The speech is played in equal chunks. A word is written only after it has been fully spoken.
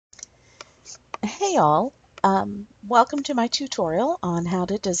Hey all, welcome to my tutorial on how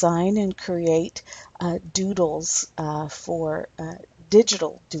to design and create doodles for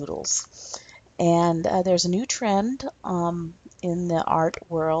digital doodles. And there's a new trend in the art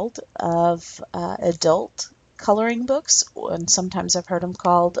world of adult coloring books, and sometimes I've heard them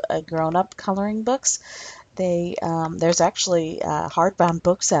called grown-up coloring books. There's actually hardbound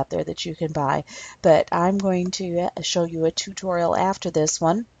books out there that you can buy, but I'm going to show you a tutorial after this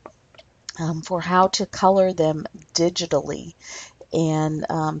one for how to color them digitally. And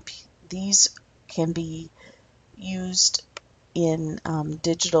these can be used in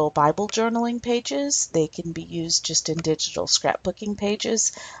digital Bible journaling pages. They can be used just in digital scrapbooking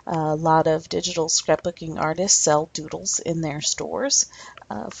pages. A lot of digital scrapbooking artists sell doodles in their stores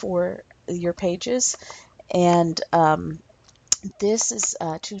for your pages. And this is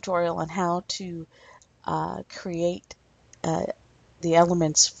a tutorial on how to create the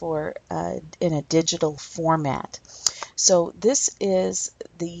elements for in a digital format. So this is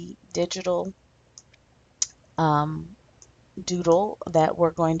the digital doodle that we're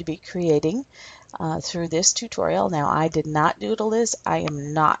going to be creating through this tutorial. Now, I did not doodle this. I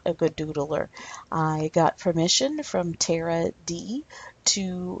am not a good doodler. I got permission from Tara D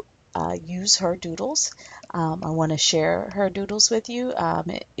to use her doodles. I want to share her doodles with you.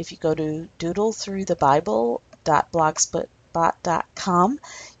 If you go to doodlethroughthebible.blogspot.com,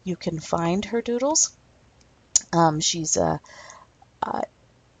 you can find her doodles. She's a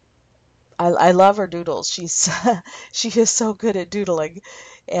I love her doodles. She is so good at doodling,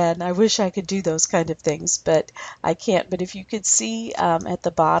 and I wish I could do those kind of things, but I can't. But if you could see at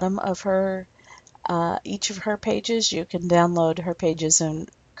the bottom of her each of her pages, you can download her pages in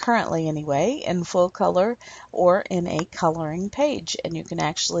currently anyway in full color or in a coloring page, and you can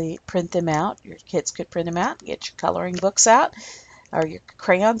actually print them out. Your kids could print them out, get your coloring books out or your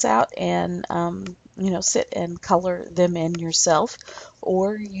crayons out, and sit and color them in yourself,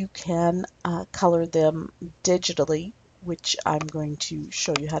 or you can color them digitally, which I'm going to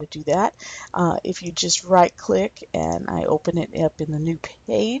show you how to do that. If you just right click and I open it up in the new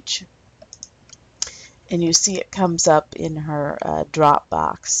page, and you see it comes up in her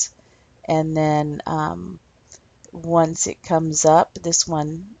Dropbox, and then once it comes up, this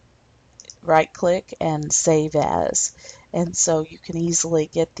one, right click and save as. And so you can easily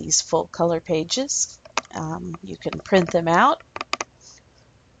get these full color pages. You can print them out,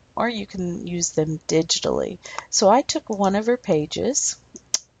 or you can use them digitally. So I took one of her pages.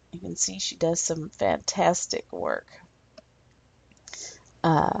 You can see she does some fantastic work.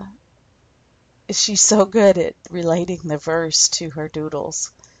 She's so good at relating the verse to her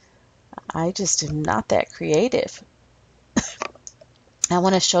doodles. I just am not that creative. I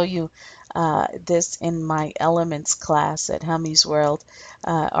want to show you this in my elements class at Hummy's World.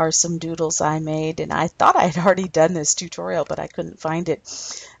 Are some doodles I made, and I thought I'd already done this tutorial, but I couldn't find it.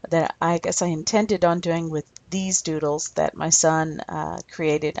 That I guess I intended on doing with these doodles that my son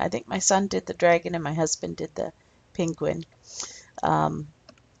created. I think my son did the dragon and my husband did the penguin.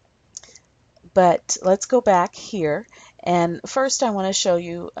 But let's go back here, and first I want to show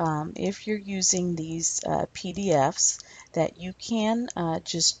you if you're using these PDFs, that you can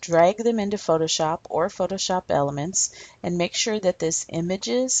just drag them into Photoshop or Photoshop Elements, and make sure that this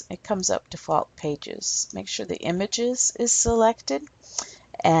images, it comes up default pages. Make sure the images is selected,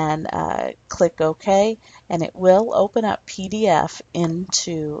 and click OK, and it will open up PDF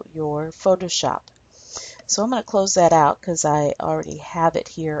into your Photoshop. So I'm going to close that out because I already have it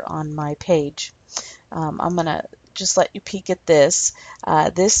here on my page. I'm going to just let you peek at this.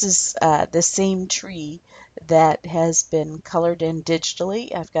 This is the same tree that has been colored in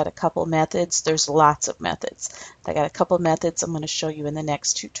digitally. I've got a couple methods. There's lots of methods. I got a couple methods I'm going to show you in the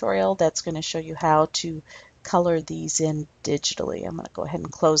next tutorial that's going to show you how to color these in digitally. I'm going to go ahead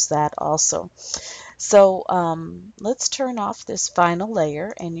and close that also. So let's turn off this final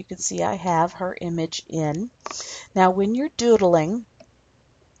layer, and you can see I have her image in. Now when you're doodling,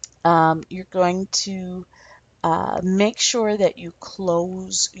 you're going to make sure that you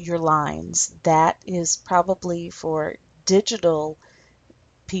close your lines. That is probably for digital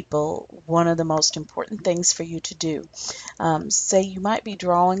people one of the most important things for you to do. Say you might be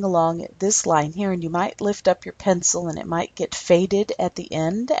drawing along this line here, and you might lift up your pencil and it might get faded at the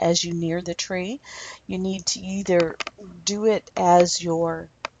end as you near the tree. You need to either do it as you're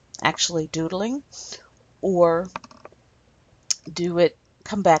actually doodling, or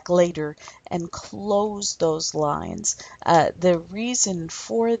come back later and close those lines. The reason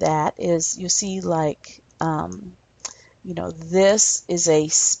for that is, you see, like You know, this is a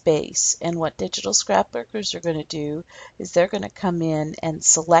space, and what digital scrapbookers are going to do is they're going to come in and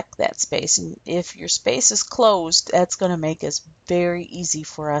select that space, and if your space is closed, that's going to make it very easy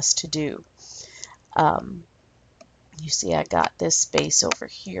for us to do. You see I got this space over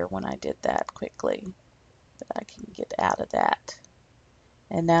here when I did that quickly, but I can get out of that.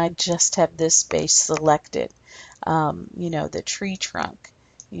 And now I just have this space selected. You know, the tree trunk,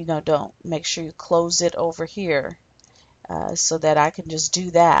 you know, don't make sure you close it over here so that I can just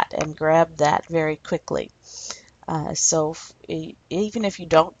do that and grab that very quickly. So even if you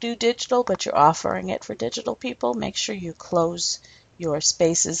don't do digital, but you're offering it for digital people, make sure you close your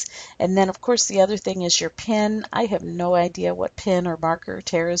spaces. And then, of course, the other thing is your pen. I have no idea what pen or marker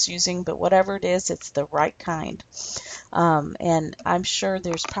Tara's using, but whatever it is, it's the right kind. And I'm sure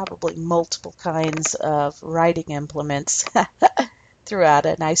there's probably multiple kinds of writing implements. Threw out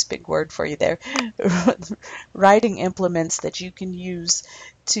a nice big word for you there. Writing implements that you can use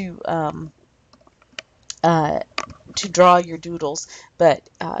to draw your doodles, but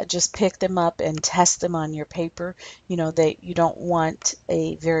just pick them up and test them on your paper. You know, you don't want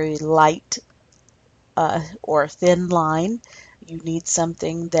a very light or thin line. You need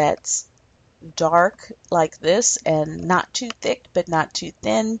something that's dark like this and not too thick but not too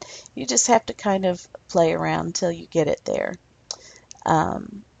thin. You just have to kind of play around until you get it there,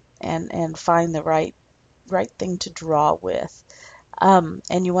 and find the right thing to draw with.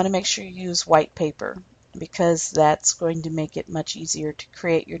 And you want to make sure you use white paper, because that's going to make it much easier to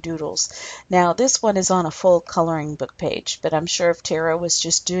create your doodles. Now this one is on a full coloring book page, but I'm sure if Tara was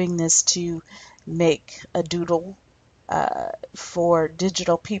just doing this to make a doodle for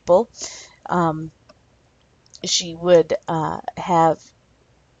digital people, she would have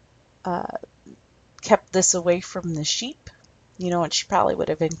kept this away from the sheep, you know, and she probably would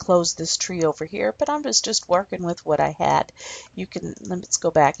have enclosed this tree over here, but I'm just working with what I had. You can, let's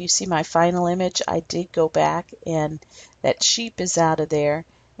go back. You see my final image? I did go back, and that sheep is out of there,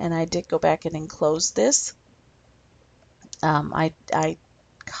 and I did go back and enclose this. I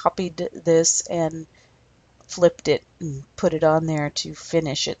copied this and flipped it and put it on there to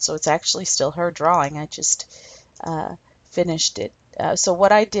finish it. So it's actually still her drawing. I just finished it. So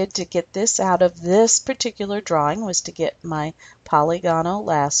what I did to get this out of this particular drawing was to get my polygonal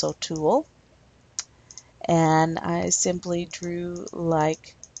lasso tool, and I simply drew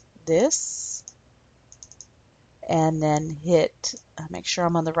like this, and then hit, make sure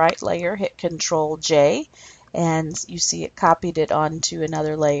I'm on the right layer, hit Control J, and you see it copied it onto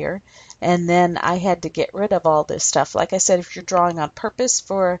another layer. And then I had to get rid of all this stuff. Like I said, if you're drawing on purpose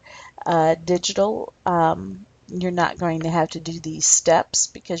for digital, you're not going to have to do these steps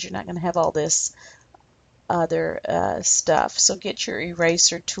because you're not going to have all this other stuff. So get your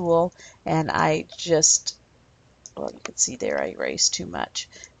eraser tool, and I just, well, you can see there I erased too much.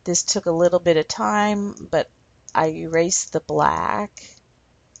 This took a little bit of time, but I erased the black.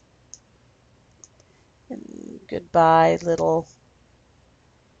 And goodbye, little,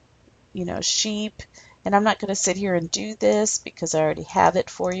 you know, sheep. And I'm not going to sit here and do this because I already have it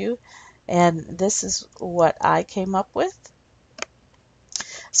for you. And this is what I came up with.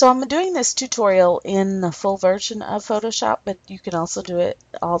 So I'm doing this tutorial in the full version of Photoshop, but you can also do it.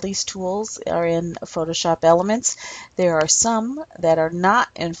 All these tools are in Photoshop Elements. There are some that are not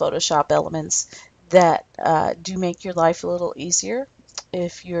in Photoshop Elements that do make your life a little easier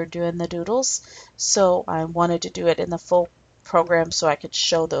if you're doing the doodles. So I wanted to do it in the full program so I could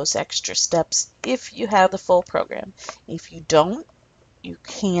show those extra steps if you have the full program. If you don't, you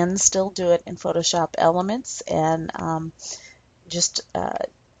can still do it in Photoshop Elements, and just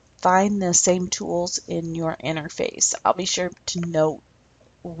find the same tools in your interface. I'll be sure to note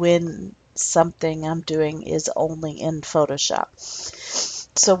when something I'm doing is only in Photoshop.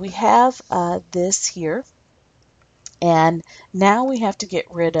 So we have this here, and now we have to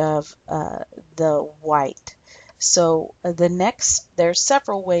get rid of the white. So there's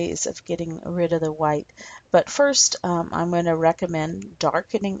several ways of getting rid of the white, but first I'm going to recommend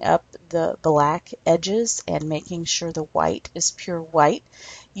darkening up the black edges and making sure the white is pure white.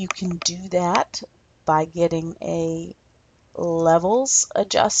 You can do that by getting a levels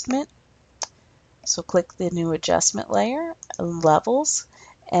adjustment. So click the new adjustment layer, levels,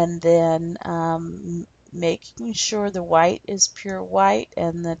 and then making sure the white is pure white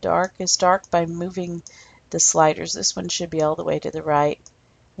and the dark is dark by moving the sliders. This one should be all the way to the right,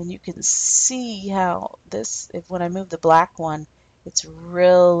 and you can see how this, when I move the black one, it's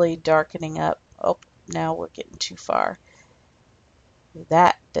really darkening up. Oh, now we're getting too far.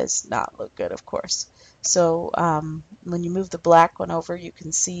 That does not look good, of course. So when you move the black one over, you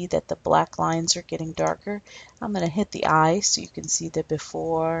can see that the black lines are getting darker. I'm going to hit the eye so you can see the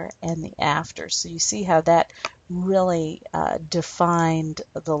before and the after. So you see how that really defined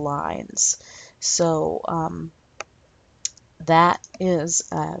the lines. So that is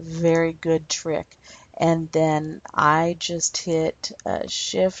a very good trick. And then I just hit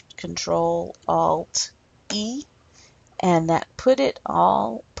Shift Control Alt E, and that put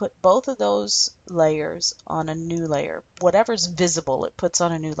both of those layers on a new layer. Whatever's visible, it puts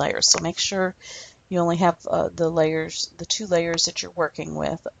on a new layer. So make sure you only have the two layers that you're working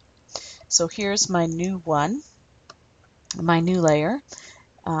with. So here's my new one, my new layer.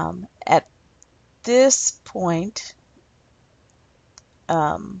 At this point,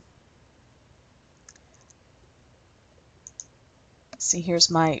 see, here's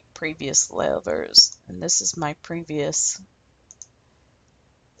my previous layers, and this is my previous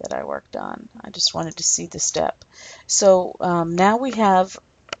that I worked on. I just wanted to see the step. So now we have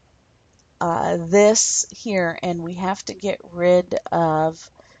this here, and we have to get rid of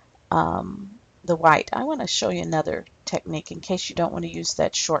the white. I want to show you another technique in case you don't want to use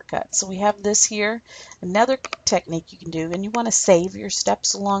that shortcut. So we have this here. Another technique you can do, and you want to save your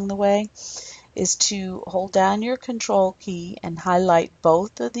steps along the way, is to hold down your control key and highlight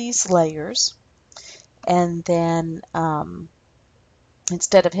both of these layers, and then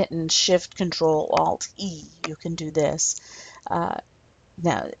instead of hitting Shift Control Alt E, you can do this.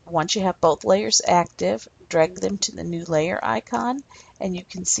 Now once you have both layers active, drag them to the new layer icon, and you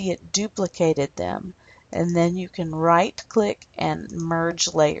can see it duplicated them, and then you can right click and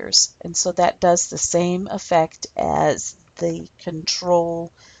merge layers, and so that does the same effect as the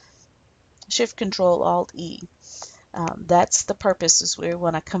Shift Control Alt E. That's the purpose, is we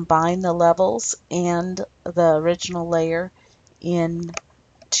want to combine the levels and the original layer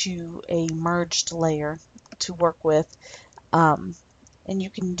into a merged layer to work with, and you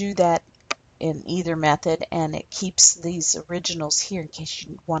can do that in either method, and it keeps these originals here in case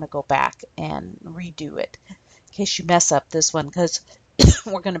you want to go back and redo it, in case you mess up this one, because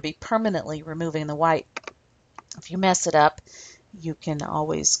we're going to be permanently removing the white. If you mess it up, you can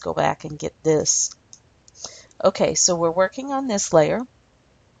always go back and get this. Okay, so we're working on this layer,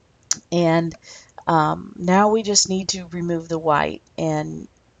 and now we just need to remove the white. And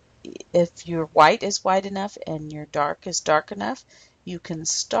if your white is white enough and your dark is dark enough, you can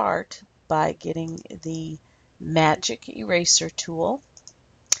start by getting the magic eraser tool,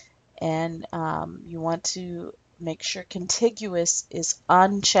 and you want to make sure contiguous is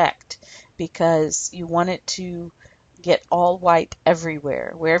unchecked, because you want it to get all white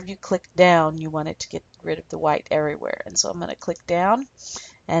everywhere. Wherever you click down, you want it to get rid of the white everywhere. And so I'm going to click down,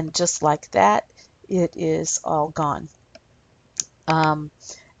 and just like that, it is all gone. I'm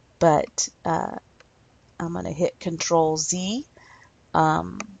going to hit Control Z.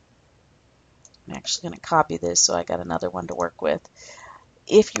 I'm actually going to copy this so I got another one to work with.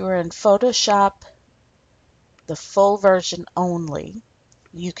 If you're in Photoshop, the full version only,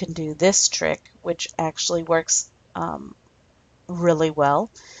 you can do this trick, which actually works really well,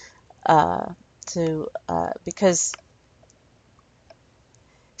 because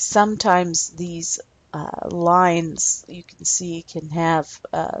sometimes these lines, you can see, can have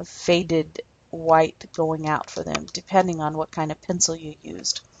faded white going out for them, depending on what kind of pencil you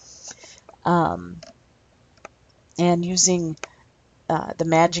used. And using the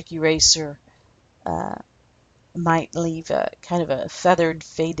magic eraser might leave a kind of a feathered,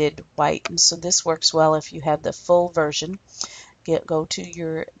 faded white, and so this works well if you have the full version. Go to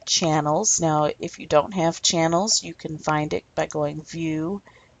your channels. Now, if you don't have channels, you can find it by going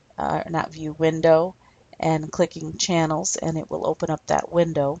Window, and clicking Channels, and it will open up that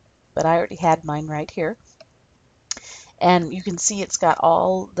window. But I already had mine right here. And you can see it's got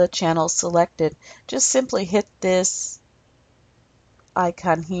all the channels selected. Just simply hit this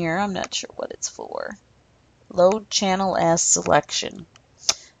icon here. I'm not sure what it's for. Load channel as selection.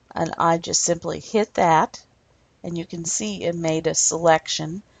 And I just simply hit that, and you can see it made a selection.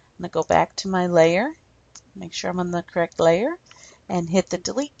 I'm going to go back to my layer, make sure I'm on the correct layer, and hit the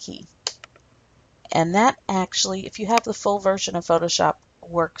delete key. And that actually, if you have the full version of Photoshop,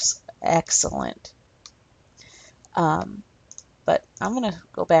 works excellent. But I'm going to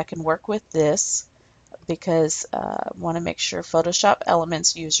go back and work with this, because I want to make sure Photoshop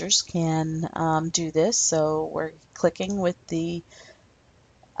Elements users can do this. So we're clicking with the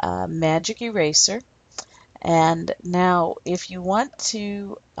magic eraser. And now if you want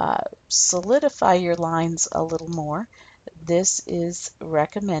to solidify your lines a little more, this is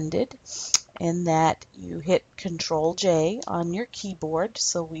recommended. in that you hit Control J on your keyboard.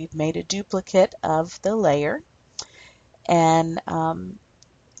 So we've made a duplicate of the layer, and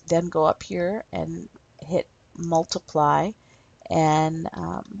then go up here and hit multiply. And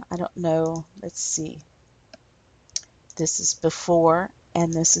I don't know, let's see, this is before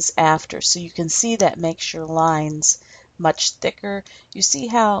and this is after. So you can see that makes your lines much thicker. You see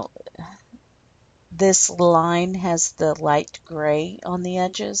how this line has the light gray on the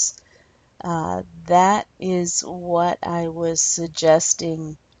edges? That is what I was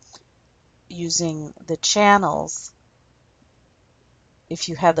suggesting using the channels. If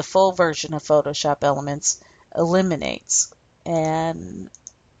you have the full version of Photoshop Elements, eliminates. And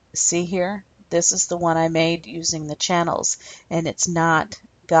see here, this is the one I made using the channels, and it's not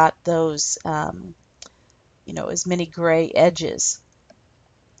got those as many gray edges.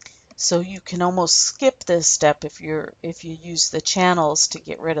 So you can almost skip this step if you use the channels to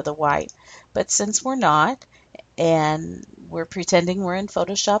get rid of the white. But since we're not, and we're pretending we're in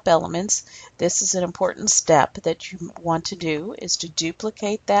Photoshop Elements, this is an important step that you want to do, is to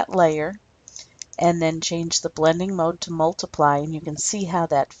duplicate that layer and then change the blending mode to multiply, and you can see how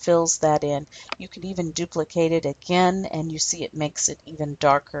that fills that in. You can even duplicate it again, and you see it makes it even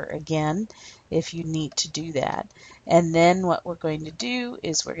darker again if you need to do that. And then what we're going to do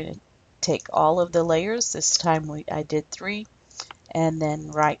is we're going to take all of the layers. This time I did 3, and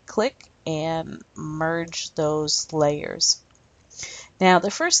then right click and merge those layers. Now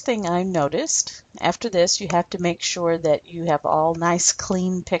the first thing I noticed, after this you have to make sure that you have all nice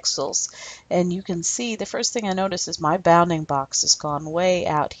clean pixels, and you can see the first thing I noticed is my bounding box has gone way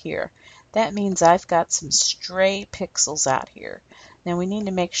out here. That means I've got some stray pixels out here. Now we need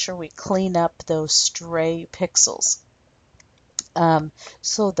to make sure we clean up those stray pixels.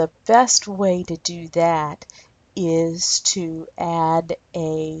 So the best way to do that is to add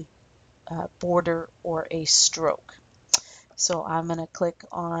a border or a stroke. So I'm going to click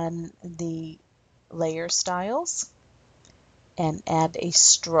on the layer styles and add a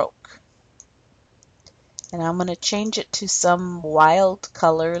stroke. And I'm going to change it to some wild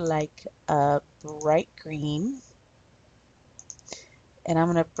color like a bright green. And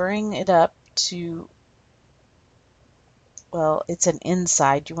I'm going to bring it up to, well, it's an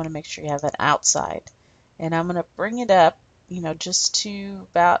inside. You want to make sure you have an outside. And I'm going to bring it up, just to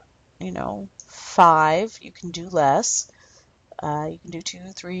about, 5. You can do less. You can do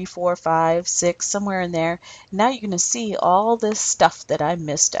 2, 3, 4, 5, 6, somewhere in there. Now you're going to see all this stuff that I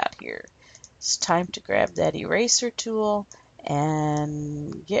missed out here. It's time to grab that eraser tool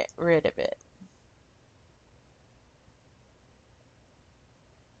and get rid of it.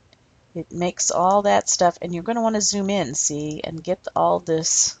 It makes all that stuff, and you're going to want to zoom in, see, and get all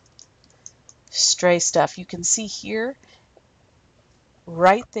this stray stuff. You can see here,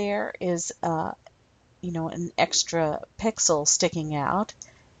 right there is an extra pixel sticking out.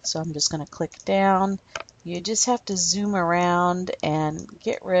 So I'm just going to click down. You just have to zoom around and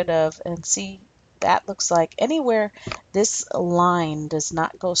get rid of, and see, that looks like anywhere this line does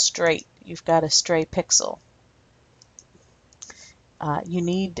not go straight, you've got a stray pixel. You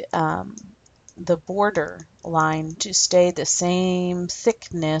need the border line to stay the same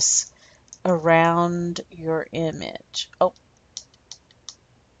thickness around your image. Oh,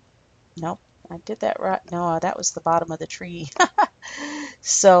 nope. I did that right. No, that was the bottom of the tree.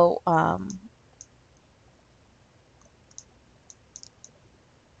 So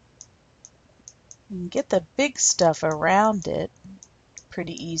you can get the big stuff around it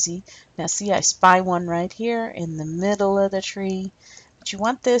pretty easy. Now see, I spy one right here in the middle of the tree. But you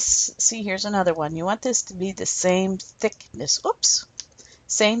want this, see, here's another one. You want this to be the same thickness. Oops.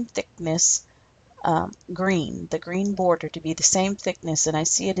 Same thickness. Green, the green border to be the same thickness, and I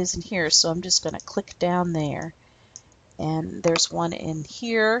see it isn't here, so I'm just going to click down there, and there's one in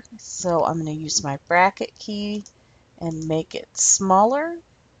here, so I'm going to use my bracket key and make it smaller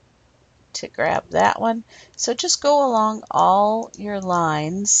to grab that one. So just go along all your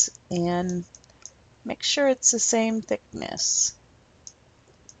lines and make sure it's the same thickness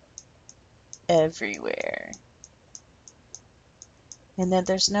everywhere. And then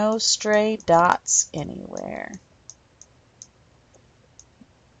there's no stray dots anywhere.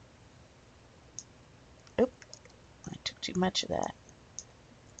 Oop, I took too much of that.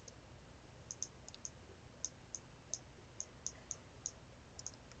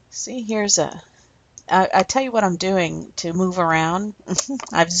 See, here's I tell you what I'm doing to move around.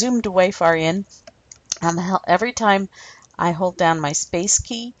 I've zoomed way far in. Every time I hold down my space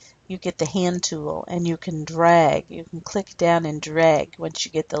key, you get the hand tool, and you can drag. You can click down and drag once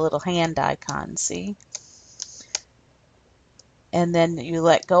you get the little hand icon, see? and then you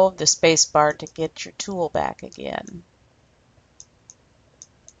let go of the space bar to get your tool back again.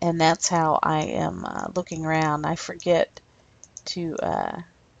 And that's how I am looking around. I forget to,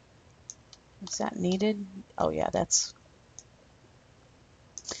 is that needed? Oh yeah, that's,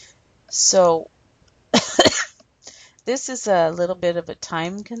 so this is a little bit of a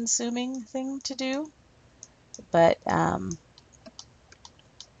time consuming thing to do, but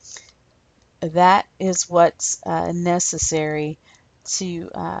that is what's necessary to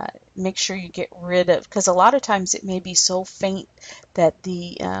make sure you get rid of, because a lot of times it may be so faint that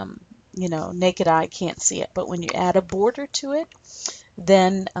the naked eye can't see it, but when you add a border to it,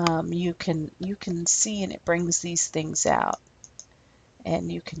 then you can see, and it brings these things out,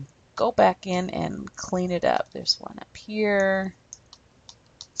 and you can go back in and clean it up. There's one up here.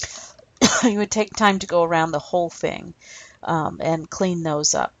 You would take time to go around the whole thing and clean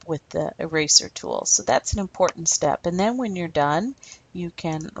those up with the eraser tool. So that's an important step. And then when you're done, you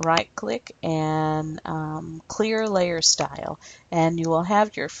can right click and clear layer style, and you will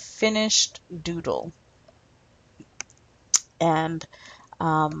have your finished doodle. And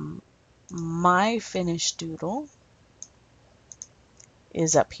my finished doodle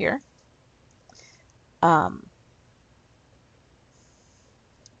is up here.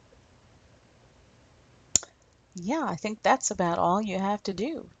 Yeah, I think that's about all you have to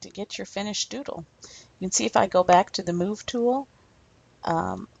do to get your finished doodle. You can see if I go back to the move tool,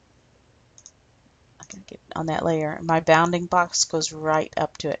 I can get on that layer, my bounding box goes right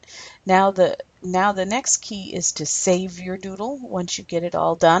up to it. Now the next key is to save your doodle once you get it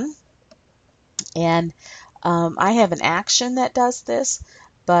all done. And I have an action that does this,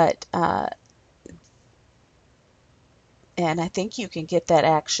 but and I think you can get that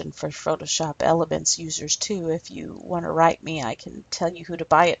action for Photoshop Elements users too. If you want to write me, I can tell you who to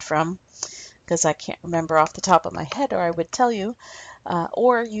buy it from, because I can't remember off the top of my head, or I would tell you.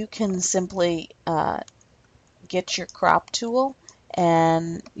 Or you can simply get your crop tool,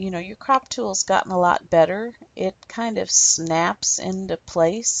 and your crop tool's gotten a lot better. It kind of snaps into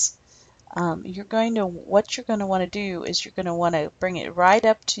place. What you're going to want to do is you're going to want to bring it right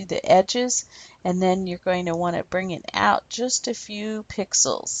up to the edges, and then you're going to want to bring it out just a few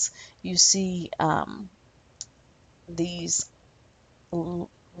pixels. You see these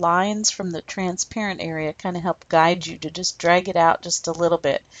lines from the transparent area kind of help guide you to just drag it out just a little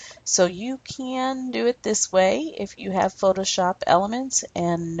bit. So you can do it this way if you have Photoshop Elements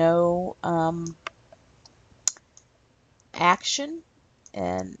and no action,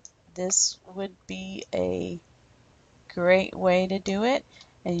 and this would be a great way to do it.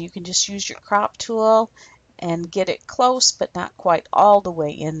 And you can just use your crop tool and get it close but not quite all the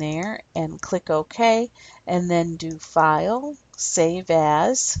way in there, and click OK, and then do File, Save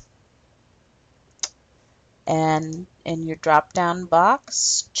As, and in your drop down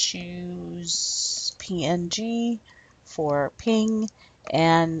box choose PNG for ping,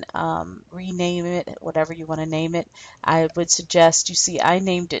 and rename it whatever you want to name it. I would suggest, you see I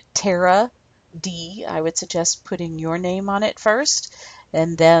named it Tara D. I would suggest putting your name on it first,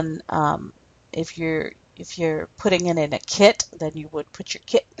 and then if you're putting it in a kit, then you would put your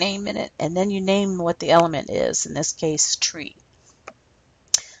kit name in it, and then you name what the element is, in this case tree.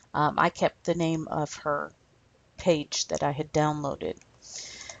 I kept the name of her page that I had downloaded.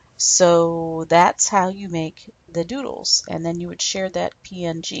 So that's how you make the doodles, and then you would share that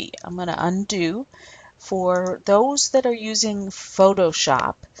PNG. I'm going to undo. For those that are using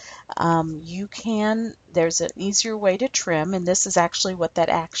Photoshop, there's an easier way to trim, and this is actually what that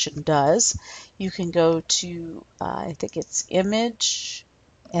action does. You can go to, I think it's Image,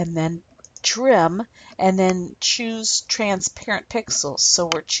 and then Trim, and then choose Transparent Pixels. So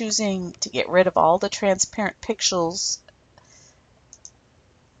we're choosing to get rid of all the transparent pixels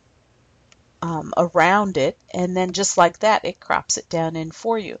around it, and then just like that it crops it down in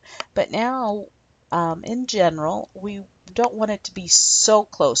for you. But now in general we don't want it to be so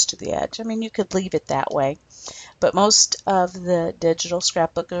close to the edge. I mean, you could leave it that way, but most of the digital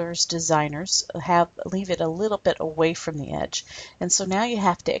scrapbookers, designers leave it a little bit away from the edge, and so now you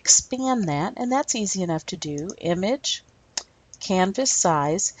have to expand that, and that's easy enough to do. Image, canvas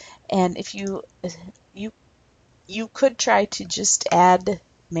size, and if you could try to just add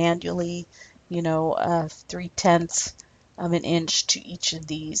manually 3/10 of an inch to each of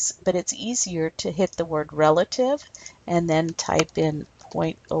these, but it's easier to hit the word relative and then type in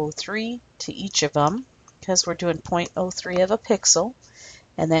 0.03 to each of them, because we're doing 0.03 of a pixel,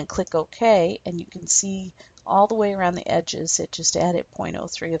 and then click OK, and you can see all the way around the edges it just added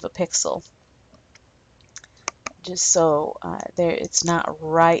 0.03 of a pixel, just so there it's not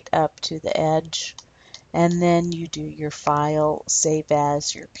right up to the edge. and then you do your file, save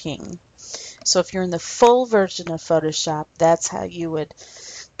as, your ping. So if you're in the full version of Photoshop, that's how you would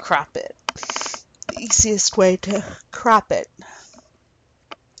crop it. The easiest way to crop it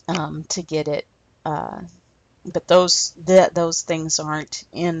to get it. But those things aren't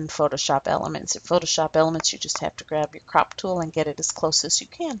in Photoshop Elements. In Photoshop Elements, you just have to grab your crop tool and get it as close as you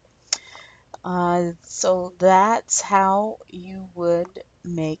can. So that's how you would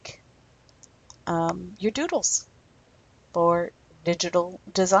make your doodles for digital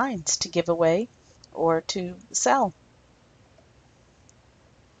designs to give away or to sell.